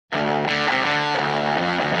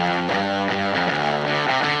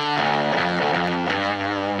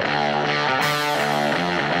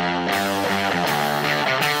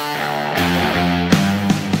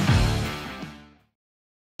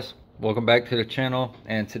Welcome back to the channel,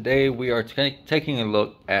 and today we are taking a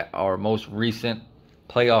look at our most recent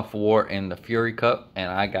playoff war in the Fury Cup.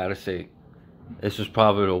 And I gotta say, this was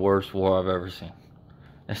probably the worst war I've ever seen,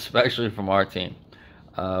 especially from our team.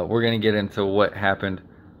 We're gonna get into what happened,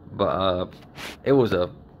 but it was a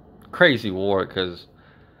crazy war because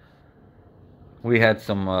we had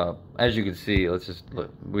some, as you can see, let's just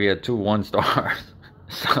look, we had two 1-stars.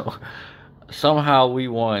 So somehow we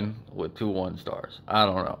won with two 1-stars. I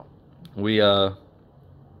don't know.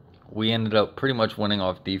 We ended up pretty much winning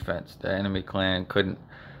off defense. The enemy clan couldn't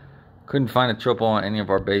find a triple on any of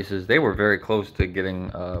our bases. They were very close to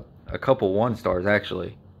getting a couple 1-stars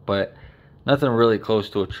actually, but nothing really close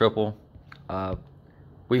to a triple.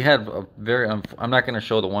 We had a very I'm not going to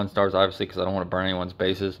show the 1-stars obviously because I don't want to burn anyone's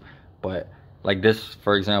bases, but like this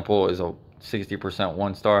for example is a 60%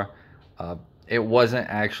 1-star. It wasn't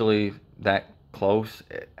actually that close.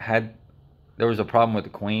 There was a problem with the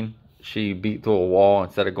queen. She beat through a wall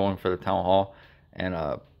instead of going for the town hall and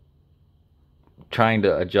trying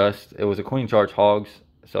to adjust. It was a queen charge hogs,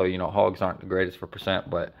 so you know hogs aren't the greatest for percent,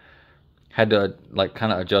 but had to like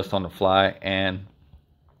kind of adjust on the fly, and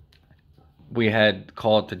we had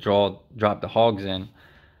called to drop the hogs in,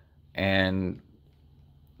 and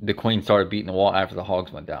the queen started beating the wall after the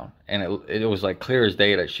hogs went down, and it was like clear as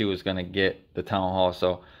day that she was going to get the town hall.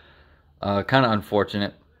 So kind of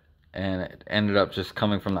unfortunate. And it ended up just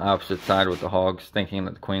coming from the opposite side with the hogs, thinking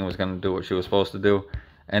that the queen was going to do what she was supposed to do.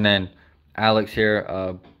 And then Alex here,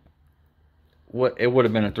 it would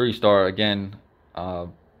have been a 3-star again.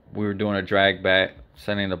 We were doing a drag back,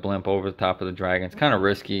 sending the blimp over the top of the dragon. It's kind of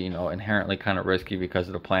risky, you know, inherently kind of risky because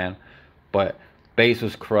of the plan. But base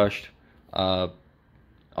was crushed. All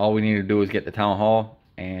we needed to do was get the town hall,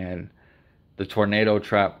 and the tornado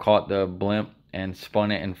trap caught the blimp and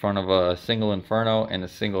spun it in front of a single inferno, and the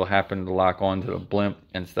single happened to lock onto the blimp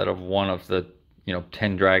instead of one of the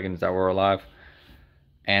 10 dragons that were alive,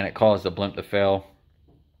 and it caused the blimp to fail,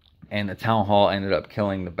 and the town hall ended up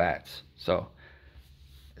killing the bats. So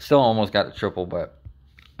still almost got the triple, but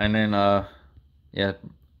and then yeah,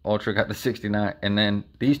 Ultra got the 69, and then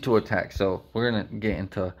these two attacks. So we're gonna get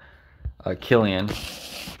into Killian,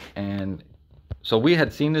 and so we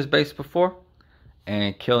had seen this base before,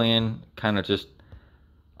 and Killian kind of just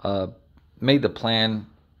made the plan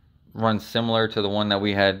run similar to the one that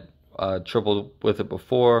we had tripled with it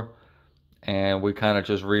before, and we kind of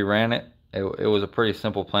just reran it. It was a pretty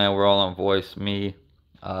simple plan. We're all on voice, me,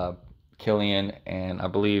 Killian, and I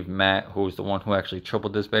believe Matt, who was the one who actually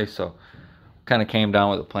tripled this base. So kind of came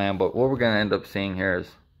down with a plan. But what we're going to end up seeing here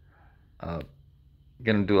is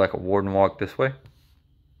going to do like a warden walk this way,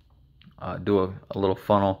 do a little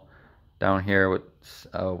funnel down here with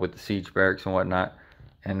the siege barracks and whatnot,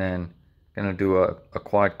 and then gonna do a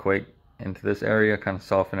quad quake into this area, kind of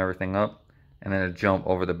soften everything up, and then a jump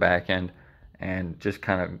over the back end and just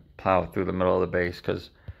kind of plow through the middle of the base.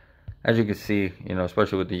 Because as you can see, you know,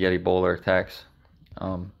 especially with the Yeti bowler attacks,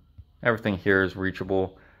 everything here is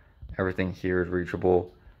reachable. Everything here is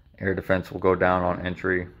reachable. Air defense will go down on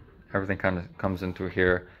entry. Everything kind of comes into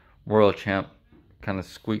here. World champ kind of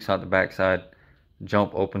squeaks out the backside.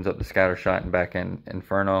 Jump opens up the scatter shot and back end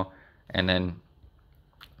inferno, and then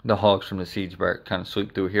the hogs from the siege barrack kind of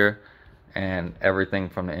sweep through here, and everything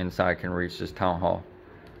from the inside can reach this town hall.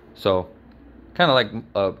 So kind of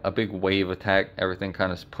like a big wave attack. Everything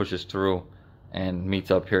kind of pushes through and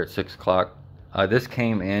meets up here at 6 o'clock. This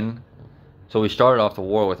came in, so we started off the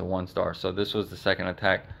war with a 1-star, so this was the second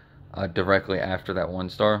attack directly after that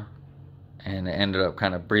 1-star, and it ended up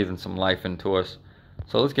kind of breathing some life into us.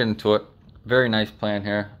 So let's get into it. Very nice plan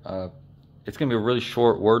here. It's gonna be a really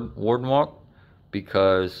short warden walk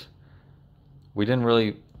because we didn't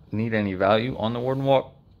really need any value on the warden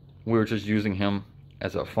walk. We were just using him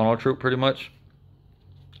as a funnel troop pretty much.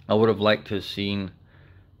 I would have liked to have seen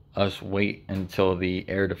us wait until the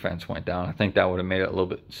air defense went down. I think that would have made it a little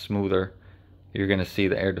bit smoother. You're gonna see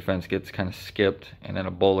the air defense gets kind of skipped, and then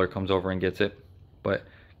a bowler comes over and gets it, but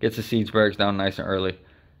gets the siege barracks down nice and early.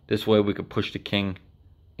 This way we could push the king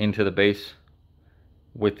into the base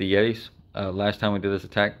with the Yetis. Last time we did this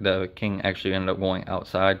attack, the king actually ended up going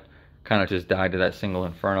outside, kind of just died to that single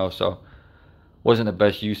inferno, so wasn't the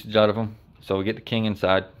best usage out of him. So we get the king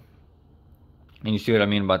inside, and you see what I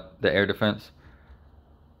mean about the air defense.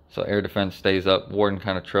 So air defense stays up, warden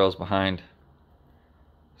kind of trails behind.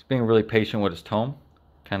 He's being really patient with his tome,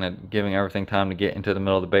 kind of giving everything time to get into the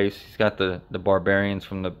middle of the base. He's got the barbarians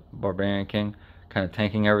from the barbarian king kind of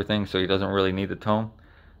tanking everything, so he doesn't really need the tome.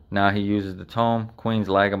 Now he uses the tome. Queen's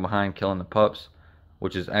lagging behind, killing the pups,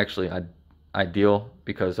 which is actually ideal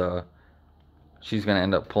because she's going to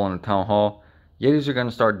end up pulling the town hall. Yetis are going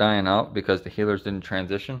to start dying out because the healers didn't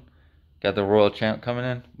transition. Got the Royal Champ coming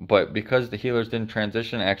in, but because the healers didn't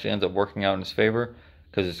transition, it actually ends up working out in his favor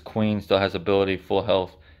because his queen still has ability, full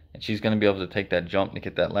health, and she's going to be able to take that jump to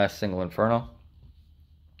get that last single Inferno.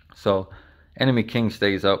 So enemy king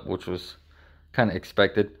stays up, which was kind of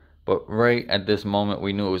expected, but right at this moment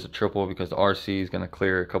we knew it was a triple because the RC is going to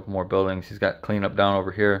clear a couple more buildings. He's got cleanup down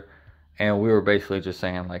over here, and we were basically just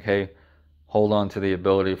saying like, hey, hold on to the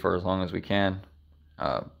ability for as long as we can.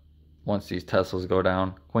 Once these Teslas go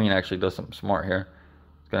down, Queen actually does something smart here.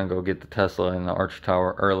 He's gonna go get the Tesla in the Archer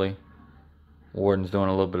Tower early. Warden's doing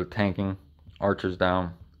a little bit of tanking. Archer's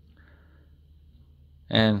down.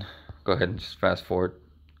 And go ahead and just fast forward.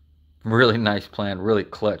 Really nice plan, really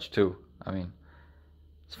clutch too. I mean,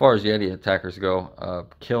 as far as Yeti attackers go,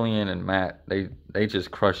 Killian and Matt, they just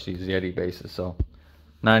crush these Yeti bases. So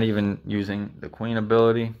not even using the Queen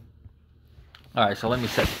ability. Alright, so let me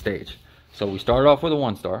set the stage. So we started off with a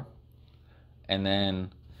 1-star. And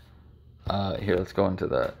then, here, let's go into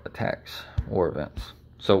the attacks, war events.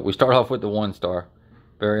 So we start off with the 1-star.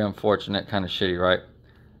 Very unfortunate, kind of shitty, right?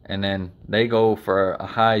 And then they go for a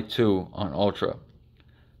high 2 on Ultra.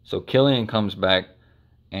 So Killian comes back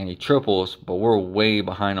and he triples, but we're way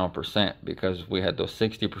behind on percent because we had those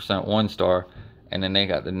 60% 1-star and then they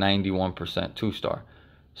got the 91% 2-star.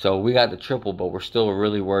 So we got the triple, but we're still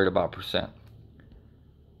really worried about percent.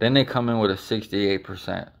 Then they come in with a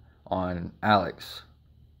 68% on Alex,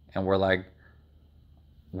 and we're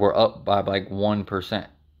up by like 1%,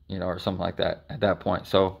 you know, or something like that at that point.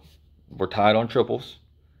 So we're tied on triples.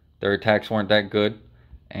 Their attacks weren't that good,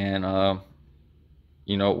 and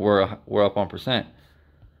you know, we're up on percent.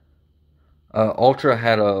 Ultra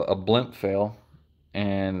had a blimp fail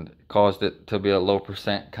and caused it to be a low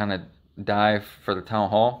percent kind of dive for the town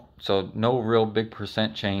hall. So no real big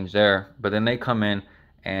percent change there. But then they come in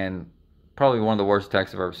and probably one of the worst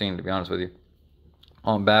attacks I've ever seen, to be honest with you,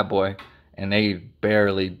 on Bad Boy, and they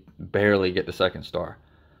barely get the 2nd star.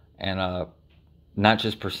 And not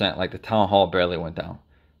just percent, like the town hall barely went down.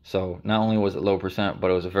 So not only was it low percent, but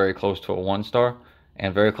it was very close to a 1-star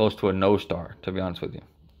and very close to a no star, to be honest with you.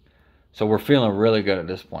 So we're feeling really good at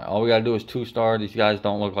this point. All we gotta do is 2-star. These guys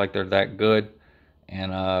don't look like they're that good.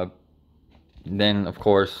 And then of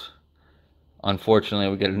course, unfortunately,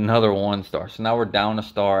 we get another 1-star. So now we're down a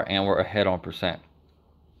star and we're ahead on percent.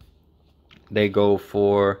 They go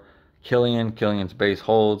for Killian. Killian's base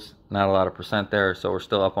holds. Not a lot of percent there, so we're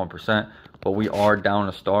still up on percent. But we are down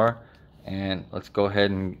a star. And let's go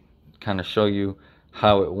ahead and kind of show you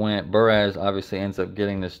how it went. Buraz obviously ends up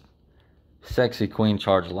getting this sexy Queen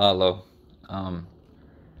Charge Lalo.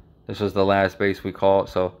 This was the last base we called.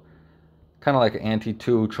 So kind of like an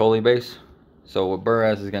anti-2 trolley base. So what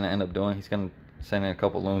Buraz is going to end up doing, he's going to send in a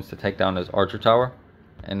couple loons to take down his Archer Tower.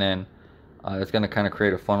 And then it's going to kind of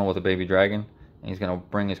create a funnel with a baby dragon. And he's going to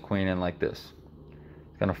bring his queen in like this.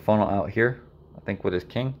 He's going to funnel out here, I think with his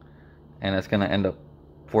king. And it's going to end up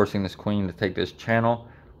forcing this queen to take this channel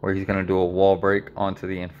where he's going to do a wall break onto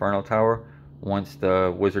the Inferno Tower once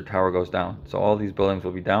the Wizard Tower goes down. So all these buildings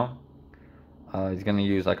will be down. He's going to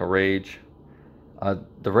use like a Rage.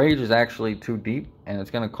 The Rage is actually too deep, and it's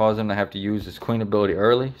going to cause him to have to use his queen ability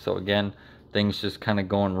early. So again, things just kind of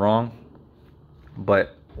going wrong.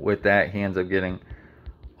 But with that, he ends up getting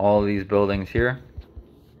all these buildings here.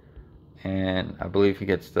 And I believe he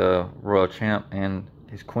gets the Royal Champ, and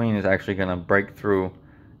his queen is actually going to break through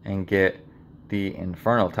and get the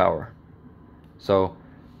Inferno Tower. So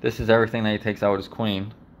this is everything that he takes out with his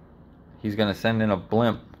queen. He's going to send in a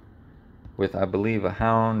blimp with, I believe, a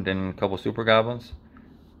hound and a couple super goblins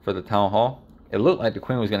for the town hall. It looked like the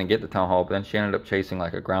queen was going to get the town hall, but then she ended up chasing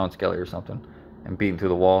like a ground skelly or something and beating through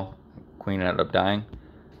the wall. Queen ended up dying.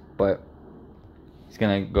 But he's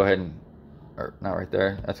going to go ahead and, or not right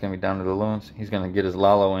there, that's going to be down to the loons. He's going to get his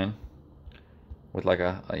Lalo in with like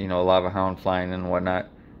a you know, a lava hound flying in and whatnot.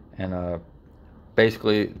 And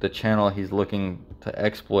basically the channel he's looking to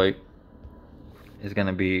exploit is going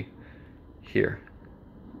to be here,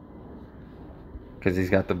 because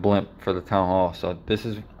he's got the blimp for the town hall. So this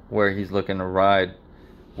is where he's looking to ride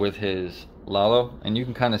with his Lalo. And you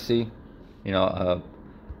can kind of see, you know,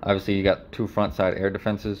 obviously you got 2 front side air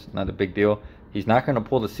defenses, not a big deal. He's not going to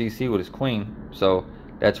pull the CC with his queen, so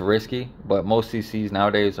that's risky. But most CCs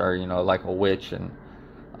nowadays are, you know, like a witch and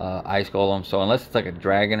ice golem. So unless it's like a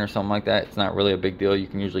dragon or something like that, it's not really a big deal. You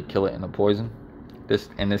can usually kill it in a poison.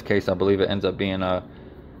 In this case, I believe it ends up being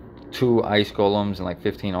 2 ice golems and like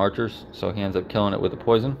 15 archers. So he ends up killing it with the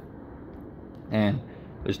poison. And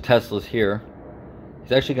there's Teslas here.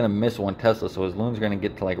 He's actually going to miss 1 Tesla, so his loon's going to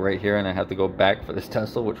get to like right here, and I have to go back for this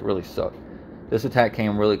Tesla, which really sucked. This attack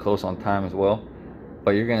came really close on time as well.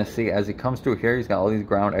 But you're going to see as he comes through here, he's got all these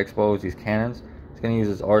ground expos, these cannons. He's going to use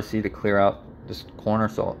his RC to clear out this corner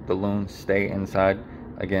so the loons stay inside,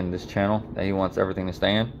 again, this channel that he wants everything to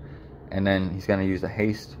stay in. And then he's going to use the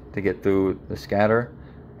haste to get through the scatter,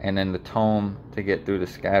 and then the tome to get through the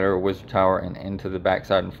scatter, wizard tower, and into the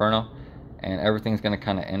backside inferno. And everything's going to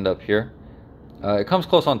kind of end up here. It comes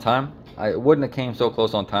close on time. It wouldn't have came so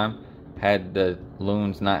close on time had the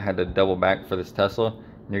loons not had to double back for this Tesla.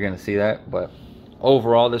 You're going to see that. But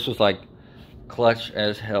overall, this was like clutch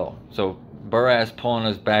as hell. So Burras pulling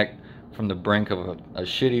us back from the brink of a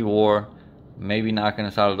shitty war, maybe knocking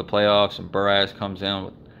us out of the playoffs, and Burras comes in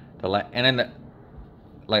with and then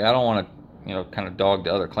like, I don't want to, you know, kind of dog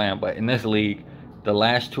the other clan, but in this league, the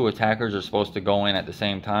last two attackers are supposed to go in at the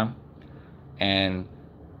same time, and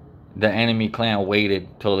the enemy clan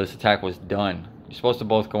waited till this attack was done. You're supposed to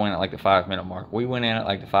both go in at like the 5-minute mark. We went in at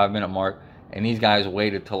like the 5-minute mark, and these guys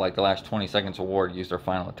waited till like the last 20 seconds of war to use their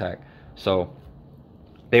final attack. So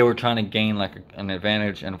they were trying to gain like an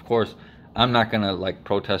advantage, and of course, I'm not gonna like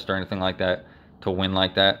protest or anything like that to win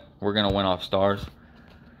like that. We're gonna win off stars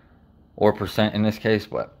or percent in this case,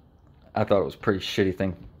 but I thought it was a pretty shitty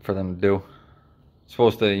thing for them to do. It's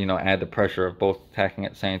supposed to, you know, add the pressure of both attacking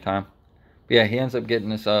at the same time. But yeah, he ends up getting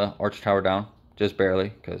this arch tower down, just barely,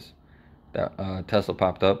 because that Tesla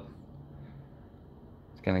popped up.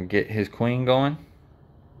 He's gonna get his queen going.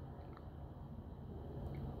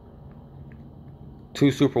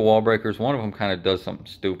 2 super wall breakers. One of them kind of does something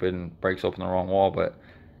stupid and breaks open the wrong wall, but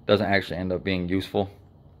doesn't actually end up being useful.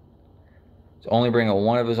 He's only bringing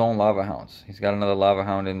one of his own lava hounds. He's got another lava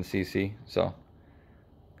hound in the CC, so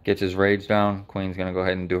gets his rage down. Queen's gonna go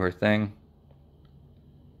ahead and do her thing.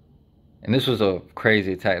 And this was a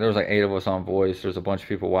crazy attack. There was like 8 of us on voice. There's a bunch of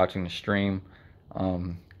people watching the stream.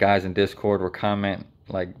 Guys in Discord were commenting,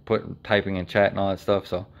 like typing in chat and all that stuff.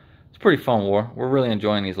 So it's a pretty fun war. We're really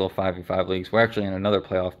enjoying these little 5v5 leagues. We're actually in another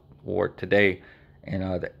playoff war today in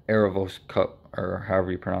the Erebos Cup, or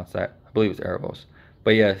however you pronounce that. I believe it's Erebos.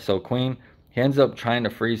 But yeah, so Queen, he ends up trying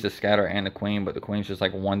to freeze the scatter and the queen, but the queen's just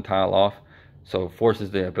like 1 tile off, so it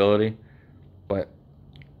forces the ability. But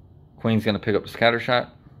Queen's gonna pick up the scatter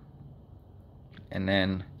shot, and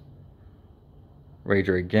then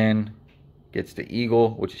Rager again gets the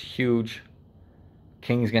eagle, which is huge.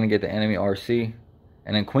 King's gonna get the enemy RC,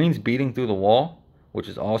 and then Queen's beating through the wall, which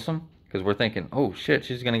is awesome, because we're thinking, oh shit,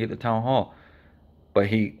 she's gonna get the town hall. But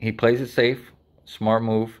he plays it safe, smart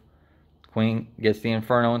move. Queen gets the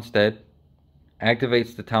inferno instead,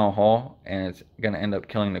 activates the town hall, and it's gonna end up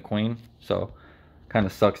killing the queen, so kind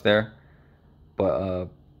of sucks there. But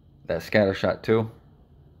that scatter shot too,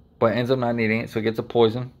 but ends up not needing it, so it gets a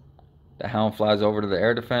poison. The hound flies over to the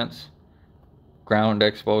air defense. Ground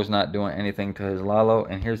expo is not doing anything to his Lalo,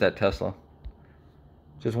 and here's that Tesla.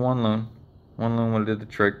 Just one loon would have did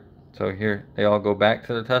the trick. So here they all go back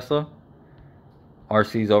to the Tesla.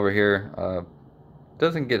 RC's over here,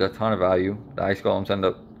 doesn't get a ton of value. The ice golems end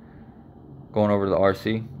up going over to the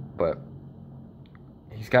RC, but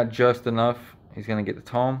he's got just enough. He's gonna get the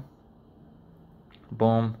tome,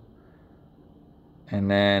 boom, and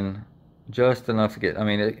then just enough to get, I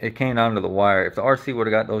mean, it came down to the wire. If the RC would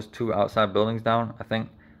have got those 2 outside buildings down, I think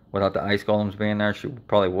without the ice golems being there, she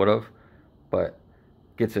probably would have. But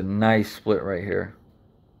gets a nice split right here.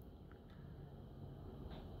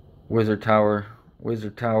 Wizard tower,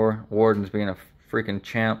 Warden's being a freaking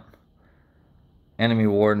champ. Enemy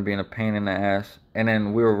Warden being a pain in the ass. And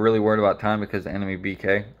then we were really worried about time because the enemy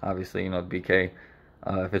BK, obviously, you know, BK,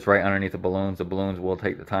 if it's right underneath the balloons will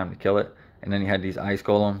take the time to kill it. And then you had these ice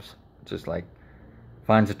golems, just like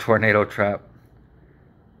finds a tornado trap.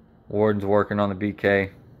 Warden's working on the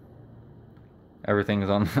BK. Everything's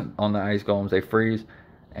on the ice golems. They freeze,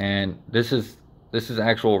 and this is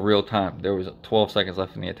actual real time. There was 12 seconds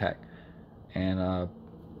left in the attack, and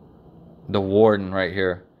the Warden right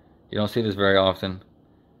here. You don't see this very often,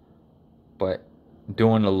 but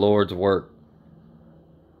doing the Lord's work.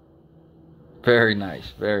 Very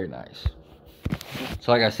nice, very nice.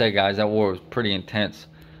 So like I said, guys, that war was pretty intense.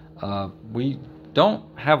 We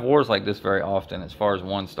don't have wars like this very often as far as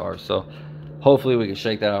 1 stars, so hopefully we can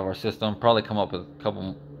shake that out of our system. Probably come up with a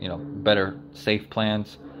couple, you know, better safe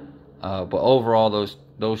plans. But overall,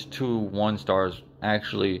 those 2 1 stars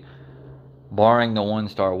actually, barring the 1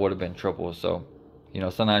 star, would have been triples. So, you know,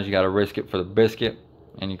 sometimes you got to risk it for the biscuit,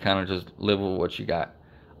 and you kind of just live with what you got.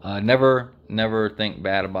 Never think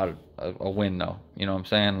bad about a win, though. You know what I'm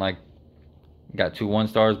saying? Like, got 2 1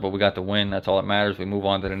 stars, but we got the win. That's all that matters. We move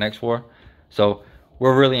on to the next war. So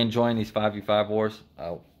we're really enjoying these 5v5 wars.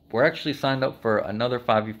 We're actually signed up for another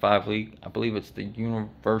 5v5 league. I believe it's the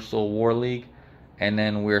Universal War League. And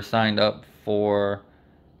then we're signed up for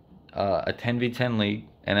a 10v10 league,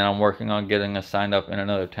 and then I'm working on getting us signed up in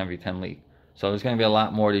another 10v10 league. So there's going to be a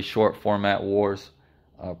lot more of these short format wars,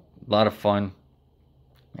 a lot of fun,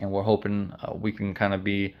 and we're hoping we can kind of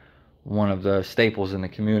be one of the staples in the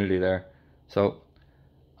community there. So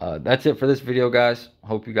that's it for this video, guys.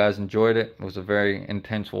 Hope you guys enjoyed it. It was a very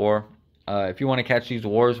intense war. If you want to catch these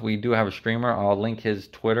wars, we do have a streamer. I'll link his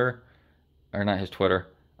Twitter, or not his Twitter,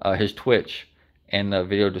 his Twitch in the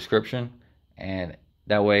video description. And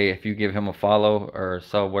that way, if you give him a follow or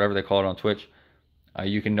sub, whatever they call it on Twitch,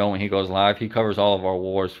 you can know when he goes live. He covers all of our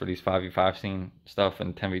wars for these 5v5 scene stuff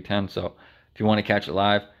and 10v10. So if you want to catch it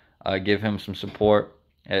live, give him some support.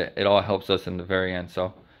 It all helps us in the very end.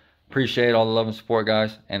 So appreciate all the love and support,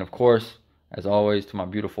 guys. And of course, as always, to my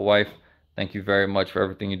beautiful wife, thank you very much for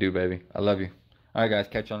everything you do, baby. I love you. All right, guys,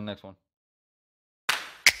 catch you on the next one.